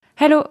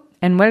Hello,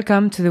 and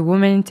welcome to the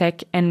Women in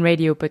Tech and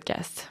Radio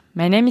podcast.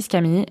 My name is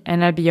Camille,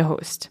 and I'll be your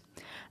host.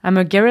 I'm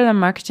a guerrilla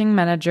marketing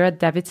manager at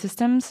David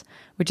Systems,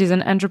 which is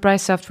an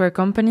enterprise software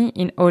company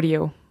in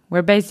audio.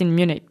 We're based in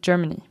Munich,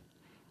 Germany.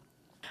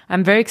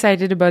 I'm very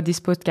excited about this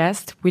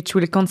podcast, which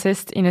will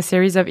consist in a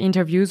series of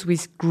interviews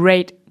with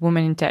great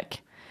women in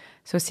tech.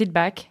 So sit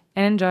back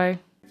and enjoy.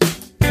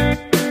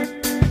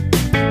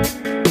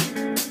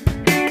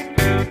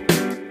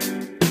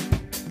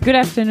 Good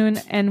afternoon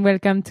and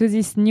welcome to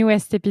this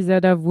newest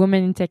episode of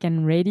Women in Tech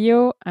and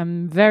Radio.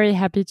 I'm very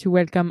happy to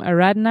welcome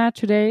Aradhna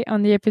today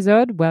on the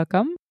episode.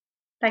 Welcome.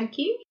 Thank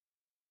you.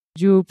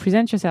 Could you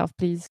present yourself,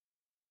 please?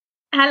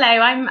 Hello,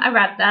 I'm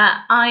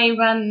Aradhna. I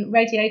run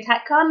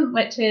RadioTechCon,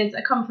 which is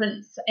a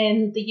conference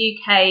in the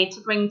UK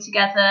to bring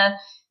together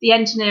the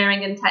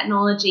engineering and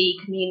technology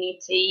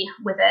community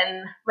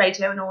within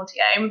radio and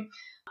audio.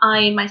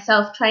 I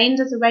myself trained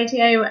as a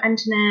radio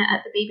engineer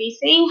at the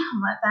BBC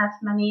and worked there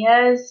for many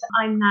years.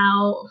 I'm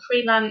now a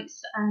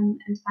freelance and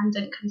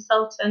independent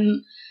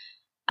consultant.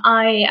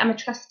 I am a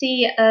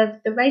trustee of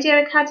the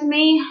Radio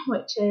Academy,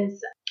 which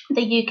is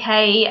the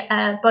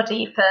UK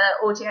body for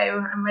audio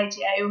and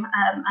radio,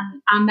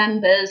 and our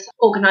members,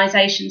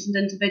 organisations and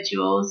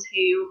individuals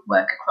who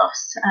work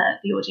across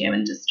the audio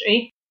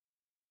industry.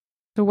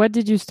 So what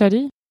did you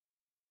study?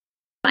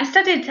 I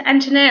studied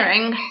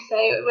engineering, so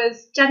it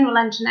was general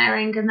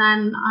engineering, and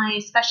then I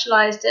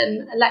specialised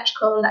in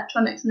electrical,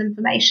 electronics and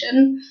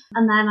information,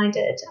 and then I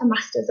did a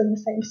master's in the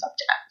same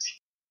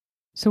subject.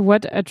 So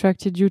what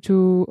attracted you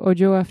to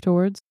audio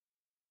afterwards?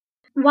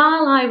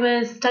 While I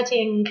was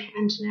studying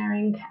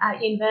engineering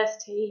at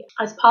university,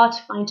 as part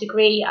of my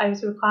degree, I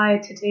was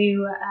required to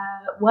do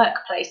work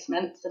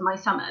placements in my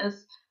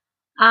summers.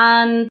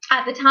 And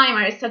at the time,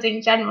 I was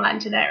studying general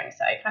engineering,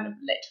 so I kind of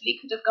literally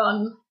could have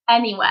gone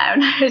anywhere.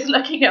 And I was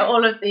looking at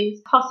all of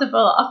these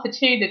possible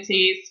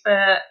opportunities for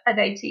an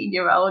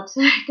 18-year-old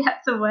to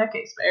get some work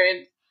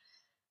experience.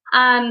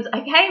 And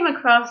I came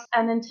across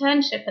an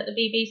internship at the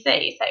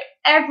BBC. So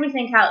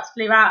everything else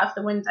flew out of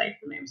the window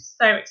for me. I was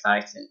so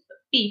excited for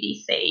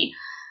BBC.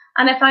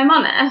 And if I'm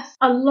honest,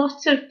 a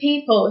lot of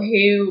people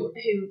who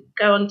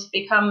go on to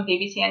become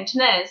BBC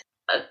engineers,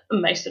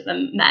 most of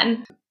them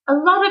men, a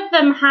lot of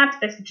them had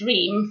this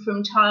dream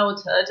from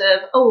childhood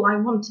of, I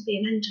want to be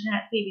an engineer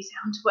at the BBC,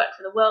 I want to work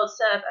for the World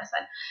Service.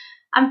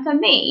 And for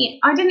me,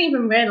 I didn't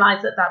even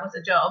realise that was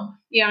a job.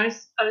 I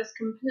was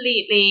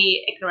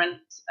completely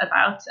ignorant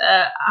about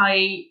it.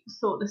 I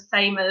thought the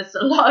same as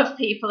a lot of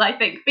people. I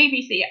think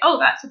BBC,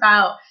 that's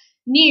about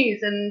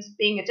news and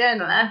being a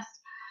journalist.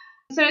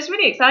 So it's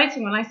really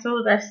exciting when I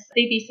saw this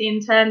BBC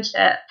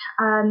internship,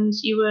 and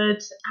you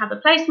would have a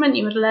placement,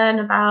 you would learn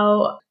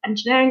about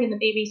engineering in the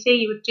BBC,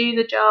 you would do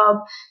the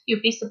job,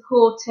 you'd be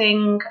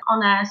supporting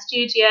on-air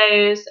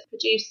studios,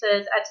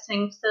 producers,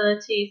 editing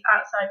facilities,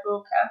 outside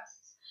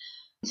broadcasts.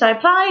 So I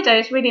applied, I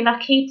was really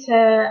lucky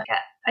to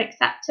get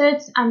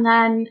accepted, and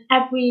then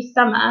every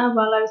summer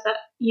while I was at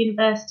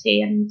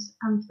university and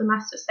for the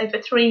Masters, so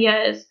for 3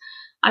 years,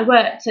 I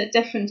worked at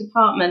different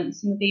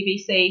departments in the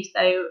BBC,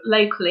 so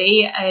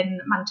locally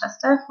in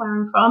Manchester, where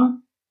I'm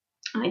from.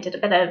 I did a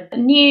bit of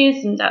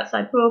news and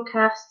outside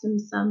broadcasts and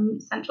some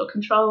central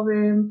control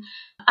room.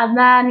 And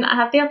then I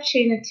had the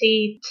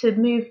opportunity to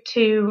move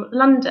to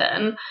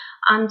London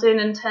and do an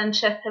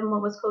internship in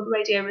what was called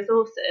Radio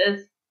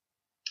Resources.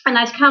 And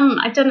I'd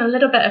done a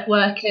little bit of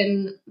work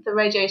in the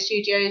radio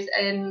studios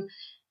in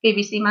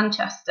BBC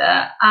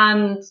Manchester,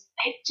 and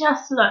it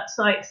just looked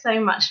like so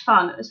much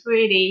fun. It was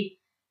really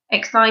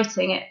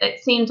exciting.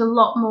 It seemed a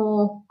lot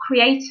more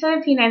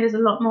creative. There's a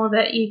lot more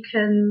that you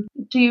can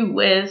do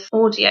with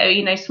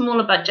audio,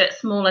 smaller budget,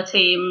 smaller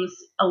teams,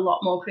 a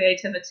lot more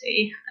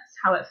creativity. That's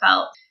how it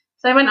felt.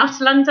 So I went off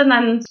to London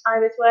and I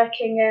was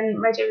working in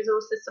Radio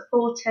Resources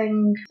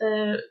supporting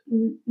the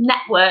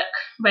network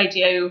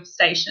radio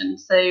station.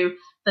 So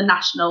the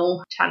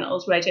national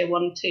channels, Radio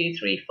 1, 2,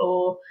 3,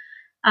 4,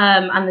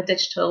 and the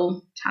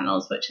digital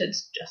channels, which had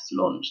just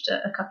launched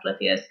a couple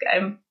of years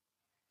ago.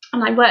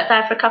 And I worked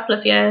there for a couple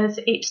of years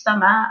each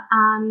summer.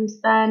 And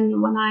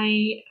then when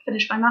I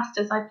finished my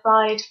master's, I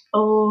applied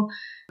for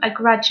a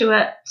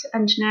graduate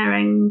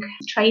engineering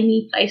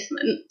trainee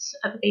placement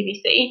at the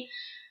BBC,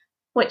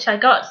 which I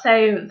got.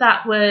 So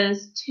that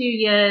was 2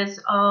 years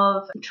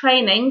of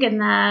training in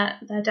their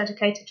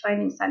dedicated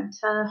training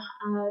centre,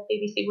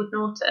 BBC Wood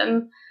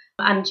Norton.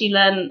 And you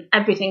learn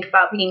everything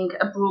about being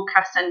a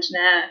broadcast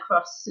engineer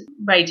across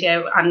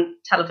radio and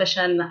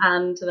television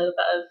and a little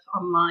bit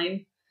of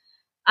online.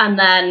 And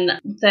then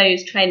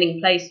those training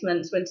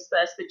placements were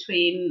interspersed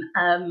between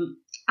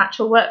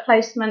actual work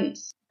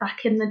placements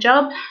back in the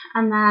job.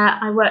 And there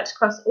I worked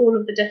across all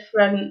of the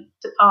different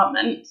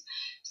departments.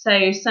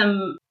 So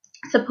some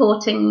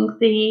supporting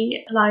the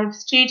live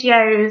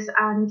studios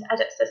and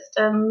edit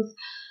systems,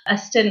 a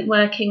stint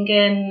working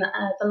in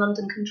the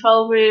London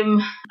control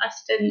room, a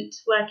stint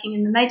working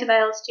in the Maida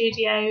Vale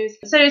studios.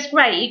 So it's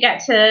great. You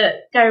get to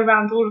go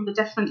around all of the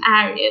different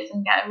areas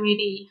and get a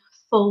really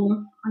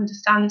full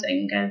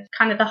understanding of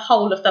kind of the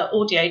whole of the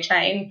audio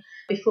chain.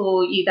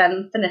 before you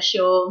then finish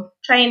your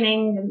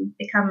training and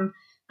become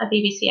a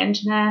BBC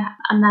engineer.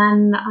 And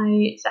then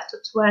I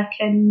settled to work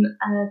in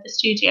the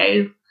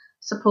studio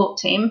support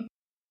team.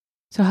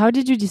 So how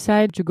did you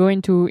decide to go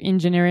into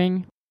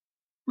engineering?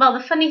 Well,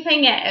 the funny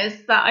thing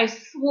is that I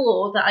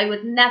swore that I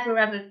would never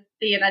ever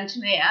be an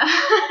engineer.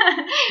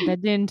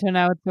 That didn't turn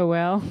out so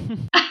well.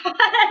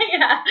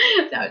 Yeah,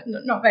 no,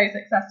 not very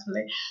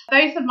successfully.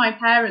 Both of my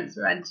parents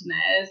were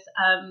engineers,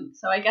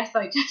 so I guess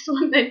I just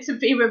wanted to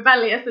be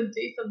rebellious and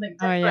do something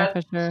different. Oh yeah,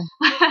 for sure.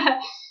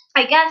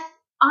 I guess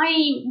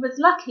I was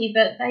lucky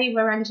that they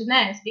were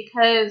engineers,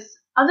 because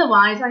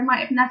otherwise I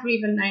might have never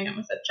even known it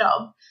was a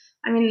job.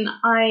 I mean,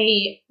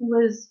 I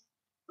was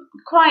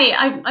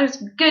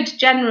good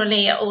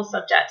generally at all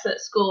subjects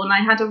at school, and I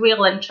had a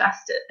real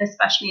interest,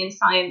 especially in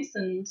science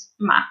and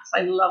maths.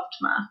 I loved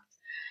maths.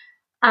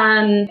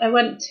 And I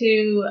went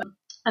to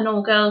an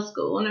all-girls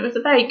school, and it was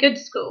a very good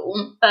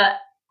school, but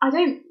I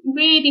don't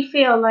really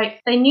feel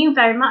like they knew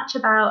very much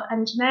about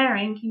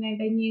engineering. You know,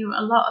 they knew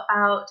a lot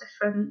about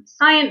different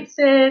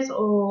sciences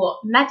or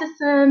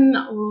medicine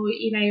or,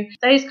 you know,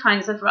 those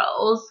kinds of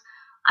roles.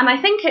 And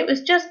I think it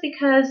was just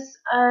because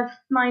of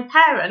my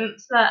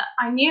parents that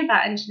I knew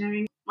about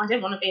engineering. I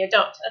didn't want to be a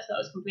doctor, so I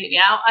was completely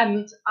out.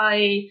 And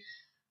I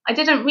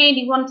didn't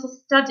really want to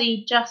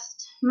study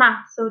just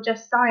maths or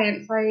just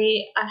science.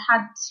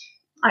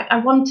 I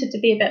wanted to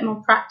be a bit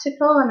more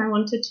practical, and I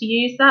wanted to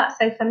use that.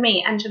 So for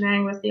me,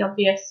 engineering was the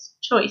obvious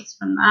choice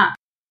from that.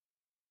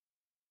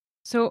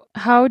 So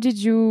how did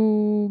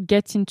you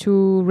get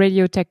into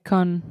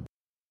RadioTechCon?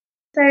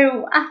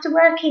 So after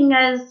working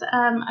as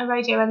a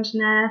radio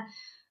engineer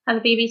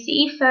at the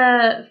BBC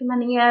for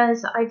many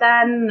years, I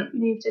then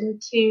moved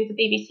into the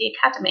BBC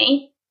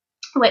Academy,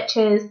 which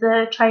is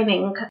the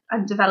training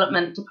and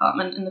development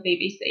department in the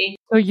BBC.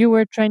 So you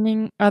were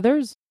training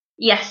others?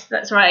 Yes,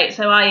 that's right.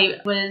 So I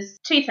was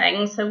two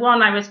things. So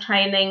one, I was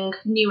training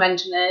new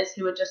engineers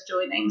who were just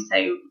joining,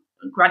 so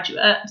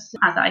graduates,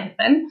 as I had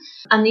been.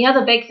 And the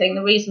other big thing,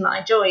 the reason that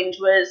I joined,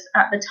 was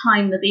at the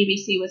time the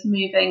BBC was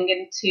moving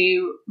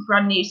into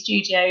brand new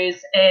studios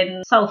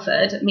in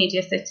Salford at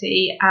Media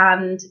City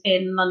and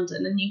in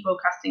London, a new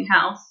broadcasting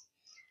house.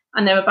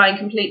 And they were buying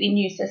completely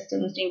new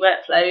systems, new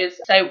workflows.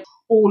 So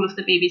all of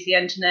the BBC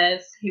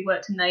engineers who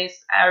worked in those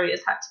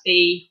areas had to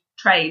be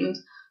trained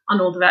on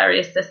all the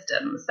various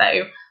systems.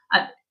 So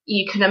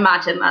you can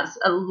imagine that's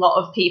a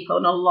lot of people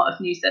and a lot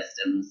of new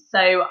systems.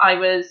 So I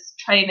was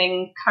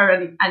training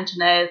current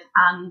engineers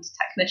and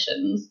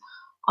technicians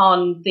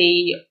on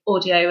the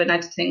audio and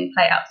editing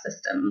playout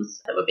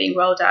systems that were being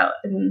rolled out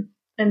in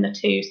the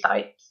two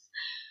sites.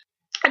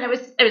 And it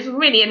was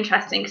really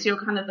interesting, because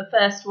you're kind of the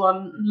first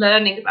one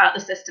learning about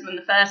the system in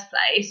the first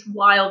place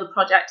while the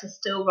project is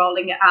still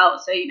rolling it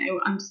out. So, you know,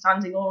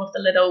 understanding all of the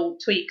little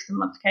tweaks and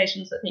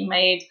modifications that are being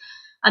made,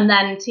 and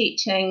then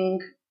teaching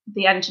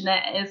the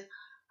engineers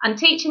and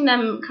teaching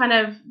them kind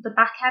of the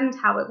back end,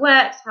 how it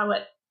works, how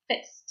it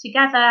fits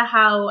together,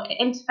 how it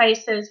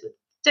interfaces with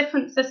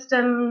different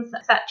systems,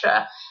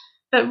 etc.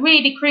 But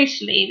really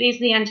crucially, these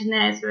are the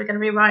engineers who are going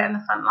to be right on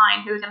the front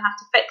line, who are going to have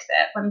to fix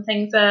it when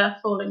things are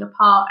falling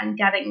apart and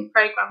getting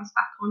programs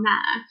back on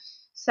air.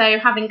 So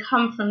having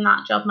come from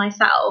that job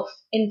myself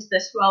into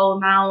this role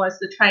now as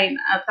the trainer,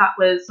 that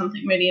was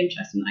something really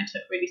interesting that I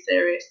took really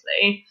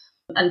seriously.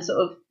 And sort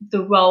of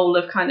the role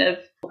of kind of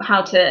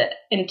how to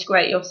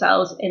integrate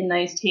yourselves in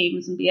those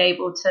teams and be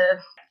able to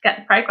get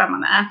the program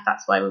on air.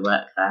 That's why we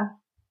work there.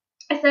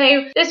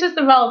 So this was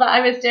the role that I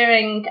was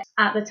doing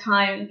at the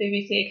time, the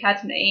BBC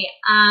Academy,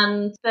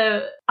 and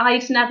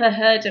I'd never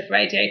heard of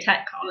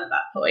RadioTechCon at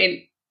that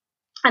point.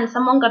 And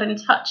someone got in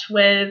touch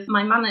with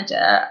my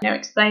manager, you know,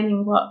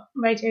 explaining what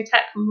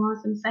RadioTechCon was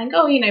and saying,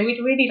 oh, you know,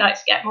 we'd really like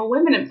to get more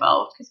women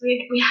involved, because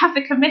we have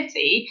a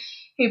committee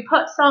who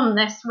puts on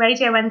this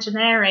radio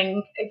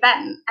engineering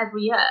event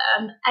every year,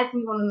 and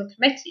everyone in the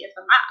committee is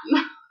a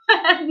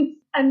man.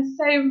 And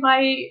so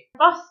my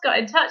boss got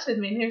in touch with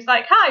me, and he was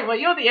like, hi, well,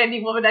 you're the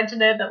only woman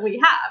engineer that we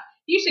have.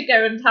 You should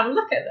go and have a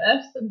look at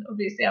this. And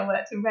obviously I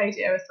worked in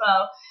radio as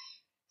well.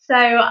 So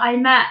I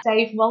met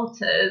Dave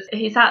Walters.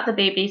 He's at the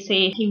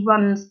BBC. He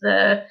runs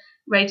the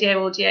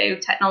radio audio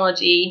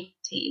technology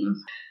team.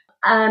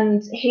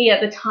 And he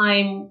at the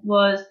time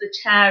was the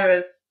chair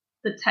of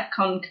the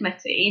TechCon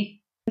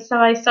committee. So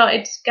I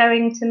started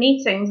going to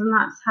meetings, and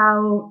that's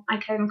how I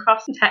came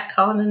across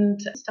TechCon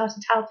and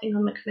started helping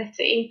on the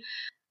committee.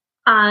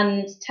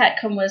 And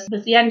TechCon was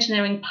the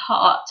engineering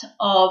part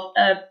of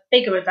a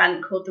bigger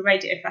event called the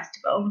Radio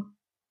Festival.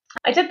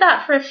 I did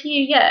that for a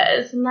few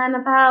years, and then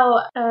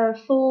about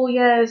 4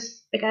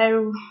 years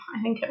ago,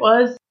 I think it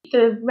was,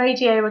 the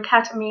Radio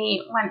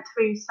Academy went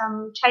through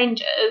some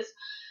changes,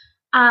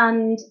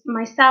 and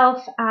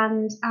myself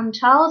and Anne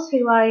Charles,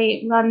 who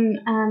I run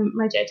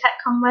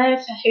RadioTechCon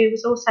with, who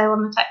was also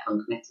on the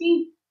TechCon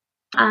committee,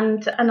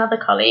 and another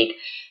colleague,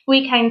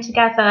 we came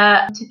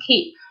together to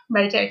keep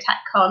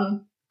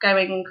RadioTechCon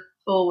going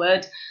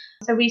forward.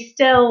 So we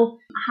still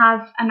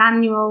have an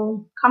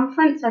annual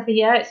conference every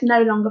year. It's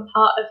no longer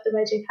part of the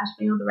Radio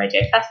Academy or the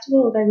Radio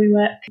Festival, although we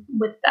work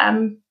with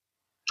them.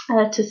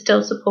 to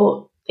still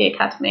support the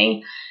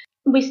Academy.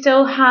 We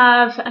still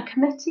have a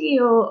committee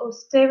or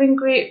steering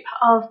group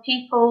of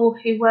people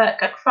who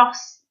work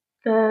across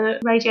the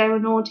radio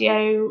and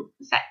audio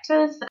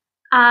sectors.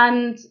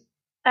 And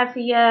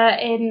every year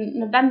in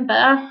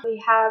November,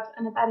 we have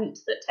an event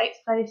that takes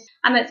place.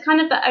 And it's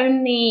kind of the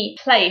only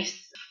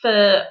place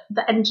for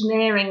the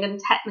engineering and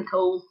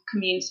technical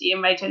community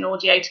in radio and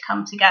audio to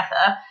come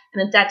together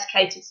in a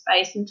dedicated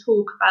space and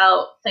talk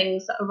about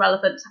things that are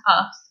relevant to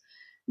us.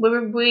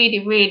 We're a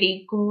really,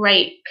 really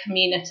great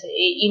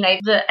community. You know,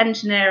 the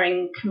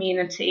engineering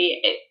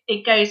community,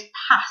 it goes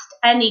past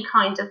any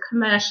kind of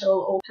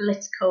commercial or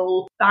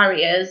political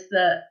barriers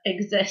that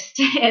exist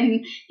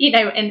in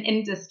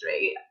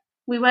industry.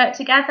 We work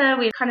together,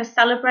 we kind of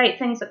celebrate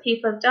things that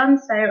people have done.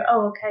 So,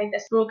 okay,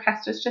 this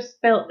broadcaster's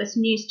just built this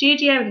new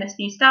studio in this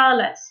new style.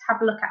 Let's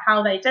have a look at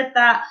how they did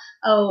that.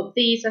 Oh,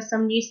 these are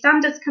some new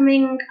standards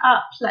coming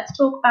up. Let's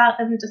talk about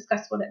them and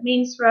discuss what it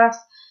means for us.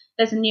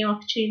 There's a new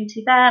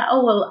opportunity there.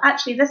 Oh, well,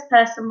 actually, this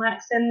person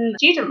works in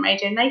student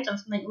radio and they've done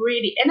something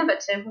really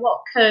innovative. What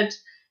could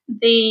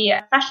the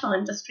professional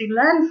industry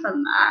learn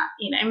from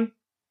that,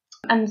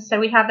 And so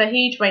we have a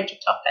huge range of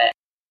topics.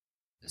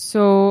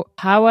 So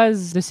how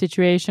has the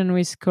situation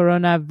with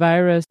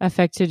coronavirus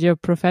affected your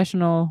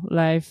professional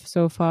life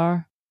so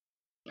far?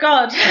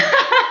 God,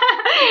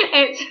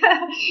 it's,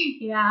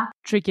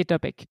 tricky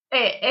topic.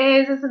 It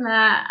is, isn't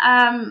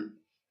it?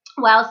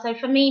 Well, so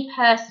for me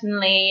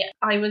personally,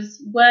 I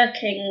was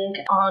working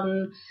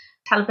on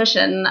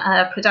television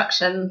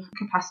production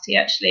capacity.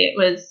 Actually,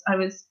 I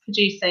was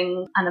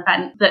producing an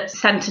event that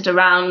centred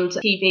around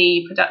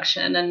TV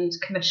production and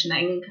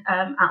commissioning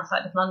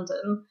outside of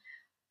London.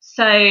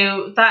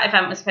 So that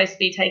event was supposed to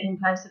be taking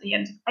place at the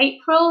end of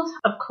April.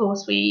 Of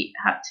course, we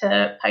had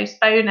to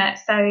postpone it.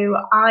 So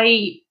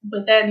I,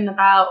 within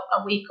about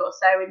a week or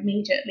so,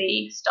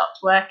 immediately stopped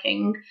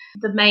working.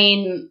 The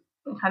main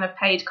kind of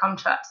paid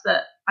contracts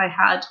that I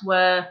had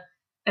were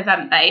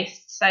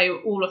event-based. So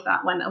all of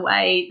that went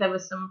away. There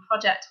was some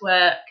project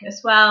work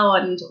as well,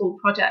 and all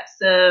projects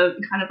are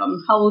kind of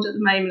on hold at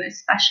the moment,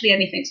 especially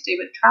anything to do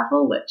with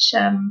travel, which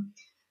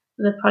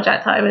the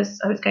project that I was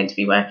going to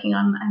be working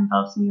on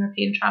involves some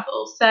European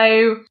travel.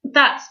 So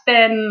that's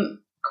been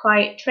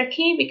quite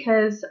tricky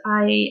because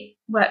I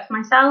work for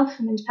myself,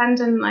 I'm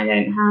independent. I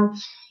don't have,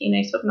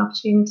 sort of an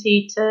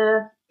opportunity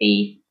to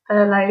be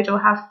furloughed or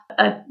have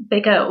a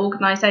bigger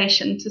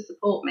organisation to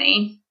support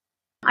me.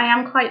 I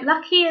am quite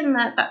lucky in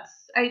that that's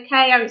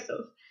okay. I was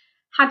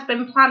had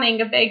been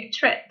planning a big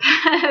trip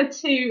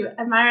to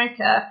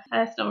America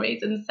for personal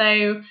reasons.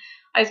 So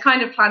I was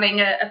kind of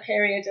planning a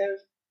period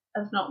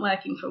of not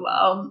working for a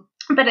while.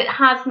 But it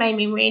has made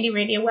me really,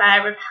 really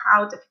aware of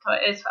how difficult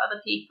it is for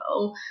other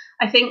people.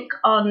 I think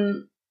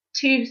on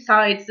two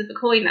sides of the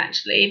coin,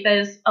 actually,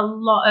 there's a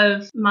lot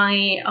of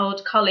my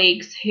old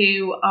colleagues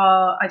who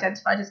are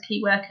identified as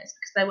key workers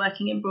because they're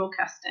working in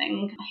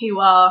broadcasting, who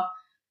are,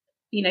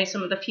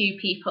 some of the few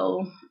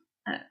people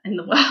in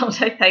the world,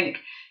 I think,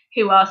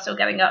 who are still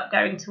getting up,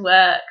 going to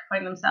work,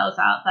 putting themselves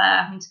out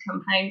there, having to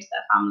come home to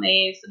their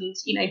families and,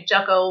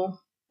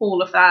 juggle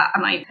all of that.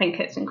 And I think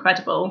it's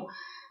incredible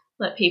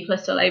that people are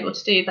still able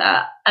to do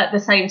that. At the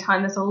same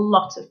time, there's a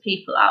lot of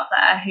people out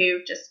there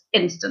who've just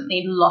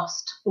instantly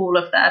lost all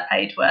of their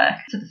paid work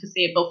for the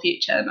foreseeable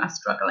future and are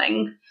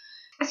struggling.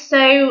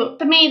 So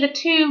for me, the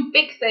two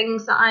big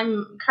things that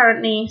I'm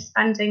currently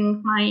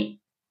spending my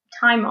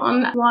time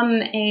on,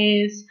 one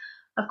is,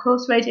 of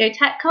course,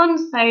 RadioTechCon.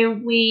 So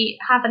we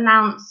have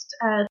announced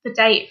the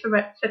date for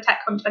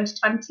TechCon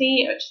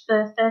 2020, which is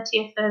the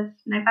 30th of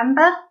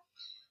November.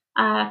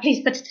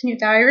 Please put it in your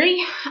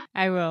diary.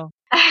 I will.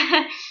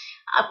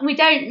 We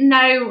don't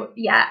know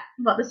yet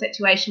what the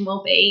situation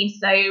will be,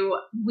 so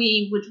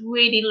we would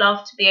really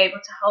love to be able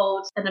to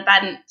hold an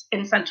event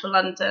in central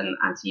London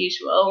as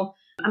usual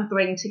and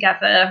bring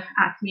together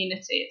our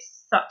community.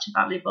 It's such a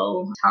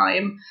valuable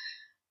time.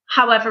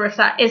 However, if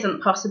that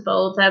isn't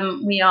possible,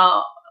 then we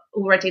are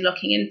already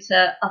looking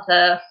into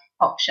other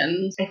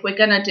options. If we're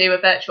going to do a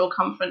virtual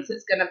conference,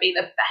 it's going to be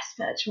the best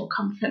virtual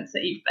conference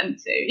that you've been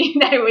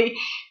to.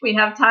 We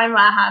have time on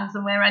our hands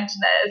and we're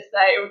engineers,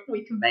 so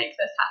we can make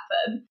this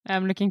happen.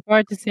 I'm looking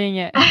forward to seeing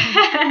it.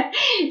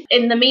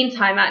 In the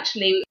meantime,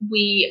 actually,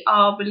 we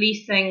are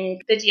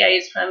releasing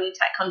videos from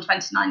TechCon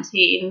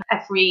 2019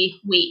 every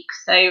week.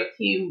 So if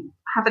you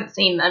haven't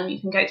seen them,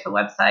 you can go to our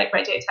website,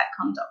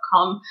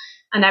 RadioTechCon.com,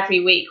 and every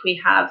week we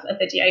have a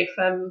video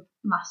from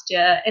last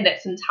year in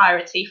its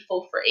entirety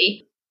for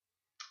free.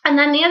 And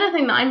then the other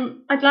thing that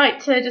I'd like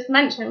to just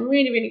mention, I'm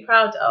really, really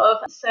proud of.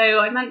 So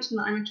I mentioned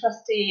that I'm a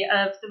trustee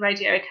of the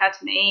Radio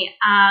Academy,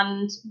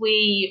 and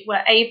we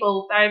were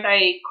able very,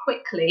 very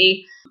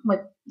quickly, with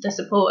the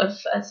support of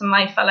some of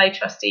my fellow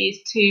trustees,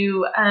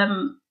 to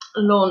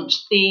launch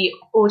the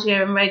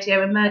Audio and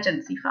Radio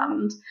Emergency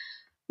Fund,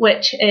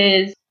 which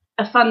is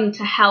a fund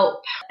to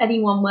help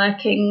anyone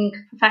working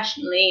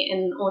professionally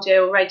in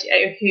audio or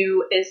radio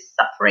who is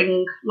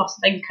suffering loss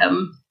of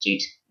income due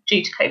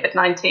to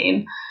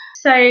COVID-19.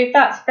 So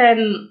that's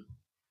been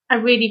a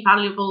really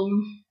valuable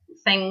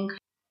thing.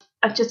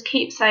 I just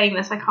keep saying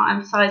this, I can't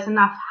emphasize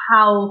enough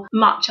how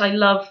much I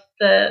love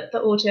the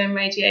audio and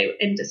radio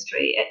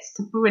industry. It's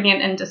a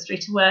brilliant industry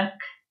to work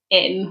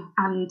in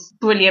and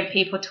brilliant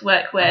people to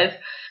work with.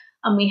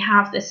 And we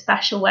have this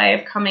special way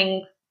of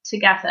coming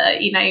together,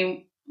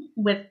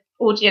 with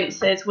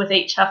audiences, with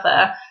each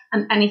other,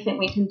 and anything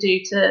we can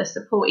do to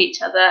support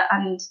each other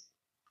and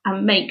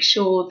make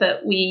sure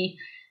that we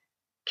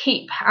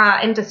keep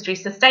our industry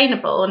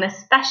sustainable. And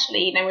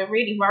especially, we're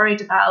really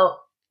worried about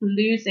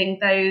losing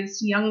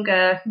those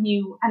younger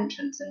new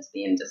entrants into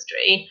the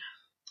industry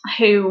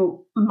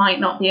who might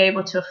not be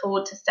able to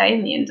afford to stay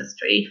in the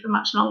industry for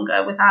much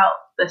longer without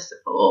the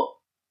support.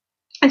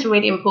 It's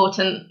really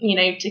important,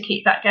 to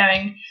keep that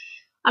going.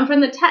 And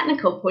from the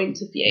technical point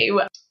of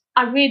view,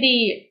 I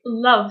really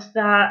love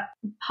that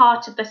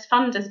part of this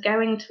fund is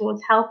going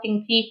towards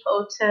helping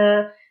people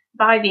to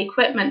buy the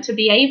equipment to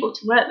be able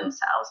to work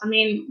themselves. I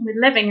mean,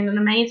 we're living in an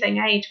amazing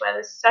age where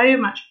there's so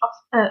much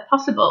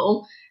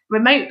possible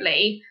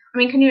remotely. I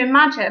mean, can you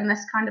imagine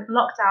this kind of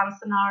lockdown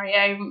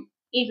scenario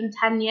even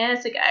 10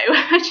 years ago?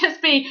 It would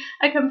just be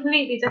a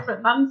completely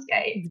different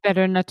landscape. It's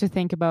better not to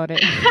think about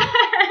it.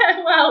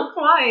 Well,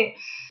 quite.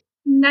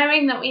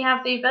 Knowing that we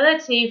have the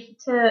ability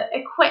to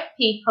equip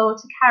people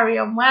to carry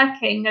on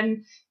working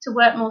and to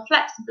work more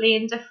flexibly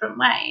in different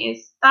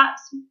ways,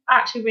 that's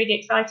actually really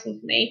exciting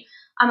for me.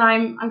 And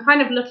I'm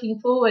kind of looking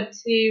forward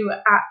to,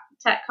 at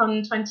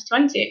TechCon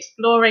 2020,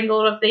 exploring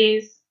all of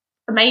these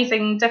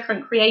amazing,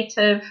 different,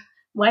 creative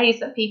ways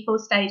that people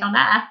stayed on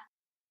air.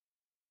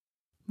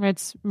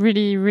 It's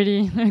really,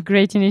 really a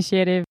great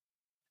initiative.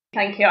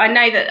 Thank you. I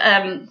know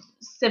that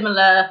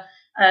similar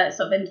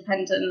sort of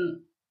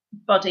independent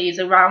bodies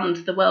around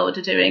the world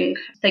are doing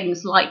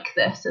things like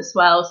this as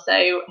well.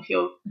 So if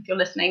you're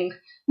listening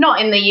not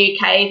in the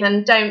UK,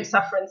 then don't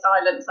suffer in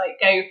silence. Like,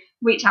 go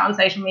reach out on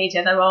social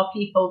media. There are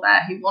people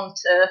there who want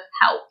to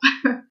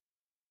help.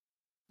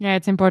 Yeah,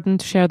 it's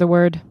important to share the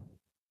word.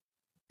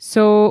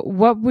 So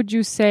what would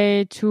you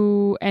say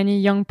to any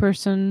young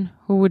person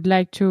who would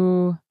like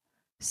to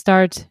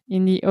start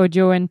in the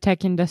audio and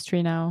tech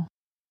industry now?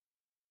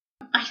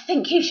 I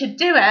think you should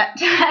do it.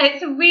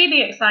 It's a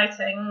really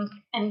exciting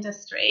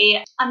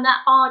industry, and there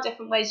are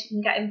different ways you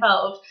can get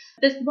involved.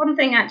 There's one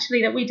thing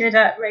actually that we did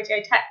at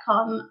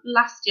RadioTechCon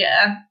last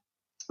year.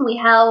 We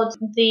held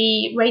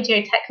the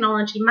Radio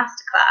Technology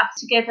Masterclass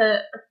to give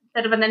a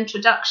bit of an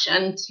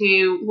introduction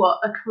to what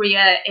a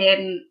career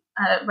in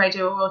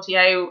radio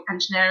audio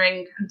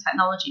engineering and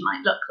technology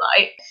might look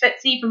like. If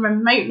it's even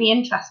remotely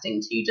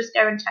interesting to you, just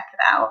go and check it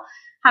out.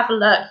 Have a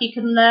look. You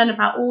can learn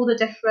about all the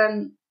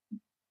different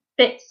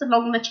bits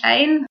along the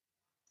chain.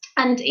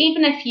 And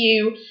even if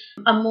you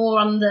are more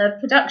on the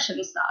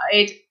production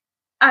side,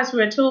 as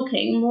we're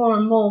talking, more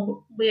and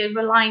more we're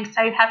relying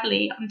so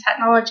heavily on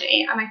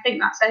technology, and I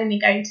think that's only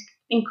going to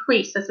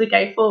increase as we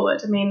go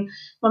forward. I mean,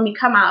 when we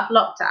come out of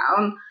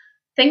lockdown,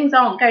 things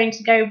aren't going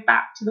to go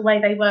back to the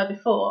way they were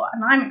before,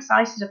 and I'm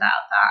excited about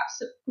that.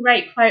 It's a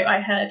great quote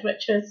I heard,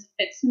 which was,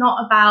 it's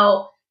not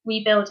about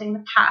rebuilding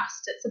the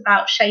past, it's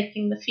about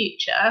shaping the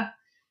future.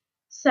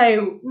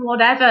 So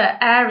whatever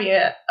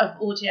area of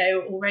audio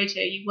or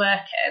radio you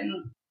work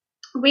in,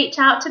 reach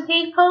out to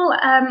people.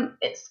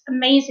 It's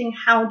amazing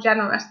how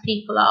generous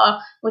people are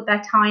with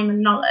their time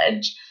and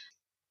knowledge.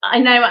 I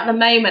know at the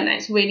moment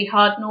it's really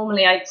hard.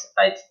 Normally I'd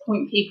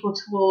point people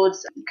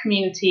towards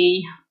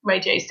community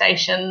radio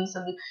stations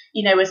and,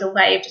 as a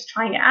way of just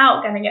trying it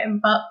out,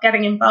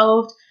 getting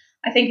involved.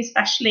 I think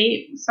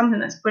especially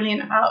something that's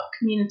brilliant about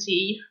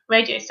community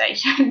radio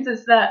stations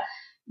is that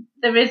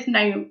there is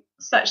no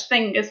such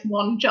thing as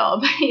one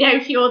job.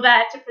 If you're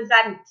there to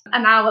present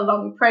an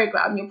hour-long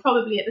program, you're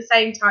probably at the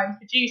same time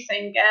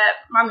producing it,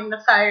 manning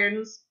the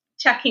phones,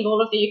 checking all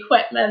of the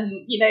equipment,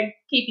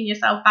 keeping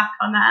yourself back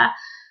on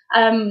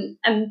air,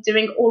 and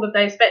doing all of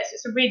those bits.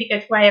 It's a really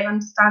good way of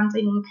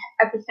understanding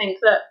everything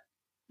that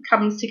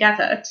comes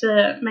together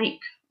to make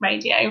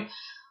radio.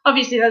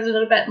 Obviously, that's a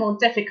little bit more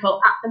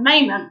difficult at the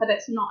moment, but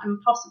it's not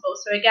impossible.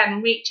 So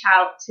again, reach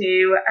out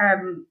to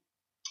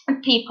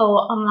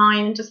people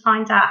online and just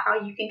find out how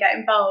you can get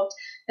involved.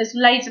 There's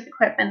loads of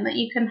equipment that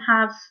you can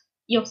have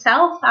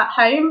yourself at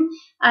home.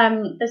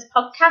 There's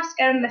podcasts,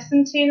 go and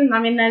listen to them. I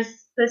mean,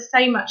 there's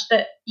so much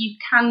that you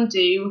can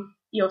do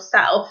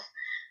yourself.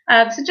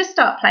 So just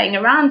start playing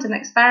around and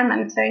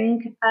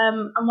experimenting.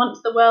 And once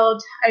the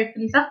world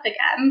opens up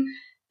again,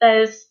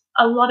 there's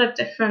a lot of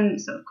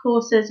different sort of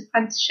courses,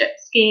 apprenticeship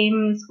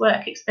schemes,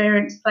 work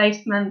experience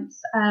placements,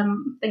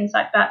 things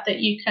like that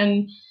you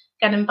can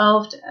get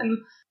involved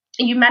in.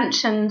 You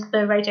mentioned the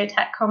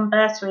RadioTechCon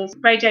bursaries.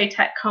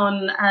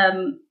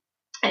 RadioTechCon,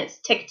 it's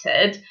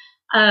ticketed,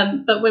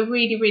 but we're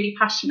really, really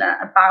passionate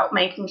about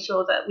making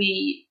sure that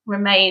we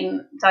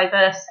remain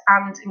diverse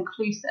and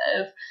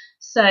inclusive.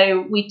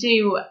 So we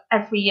do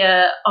every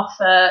year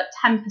offer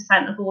 10%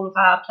 of all of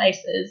our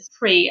places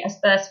free as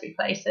bursary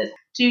places.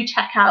 Do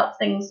check out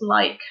things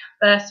like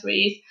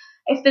bursaries.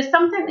 If there's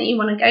something that you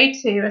want to go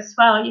to as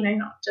well,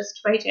 not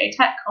just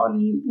RadioTechCon,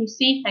 you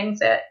see things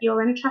that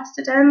you're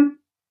interested in,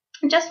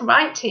 just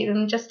write to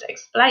them, just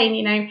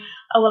explain,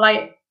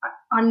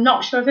 I'm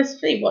not sure of this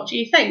for you. What do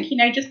you think?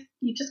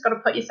 You just got to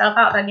put yourself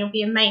out there, and you'll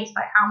be amazed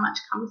by how much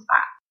comes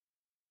back.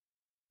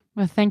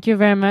 Well, thank you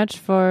very much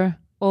for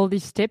all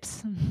these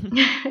tips.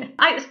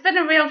 It's been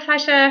a real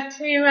pleasure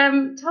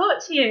to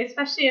talk to you,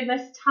 especially in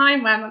this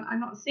time when I'm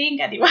not seeing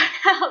anyone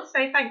else.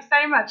 So thanks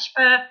so much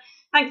for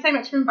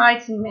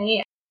inviting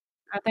me.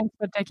 Thanks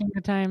for taking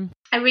the time.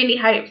 I really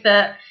hope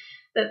that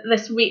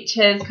this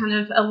reaches kind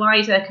of a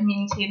wider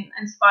community and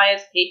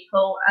inspires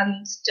people.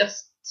 And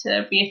just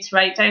to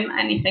reiterate, don't let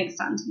anything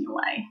stand in your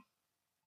way.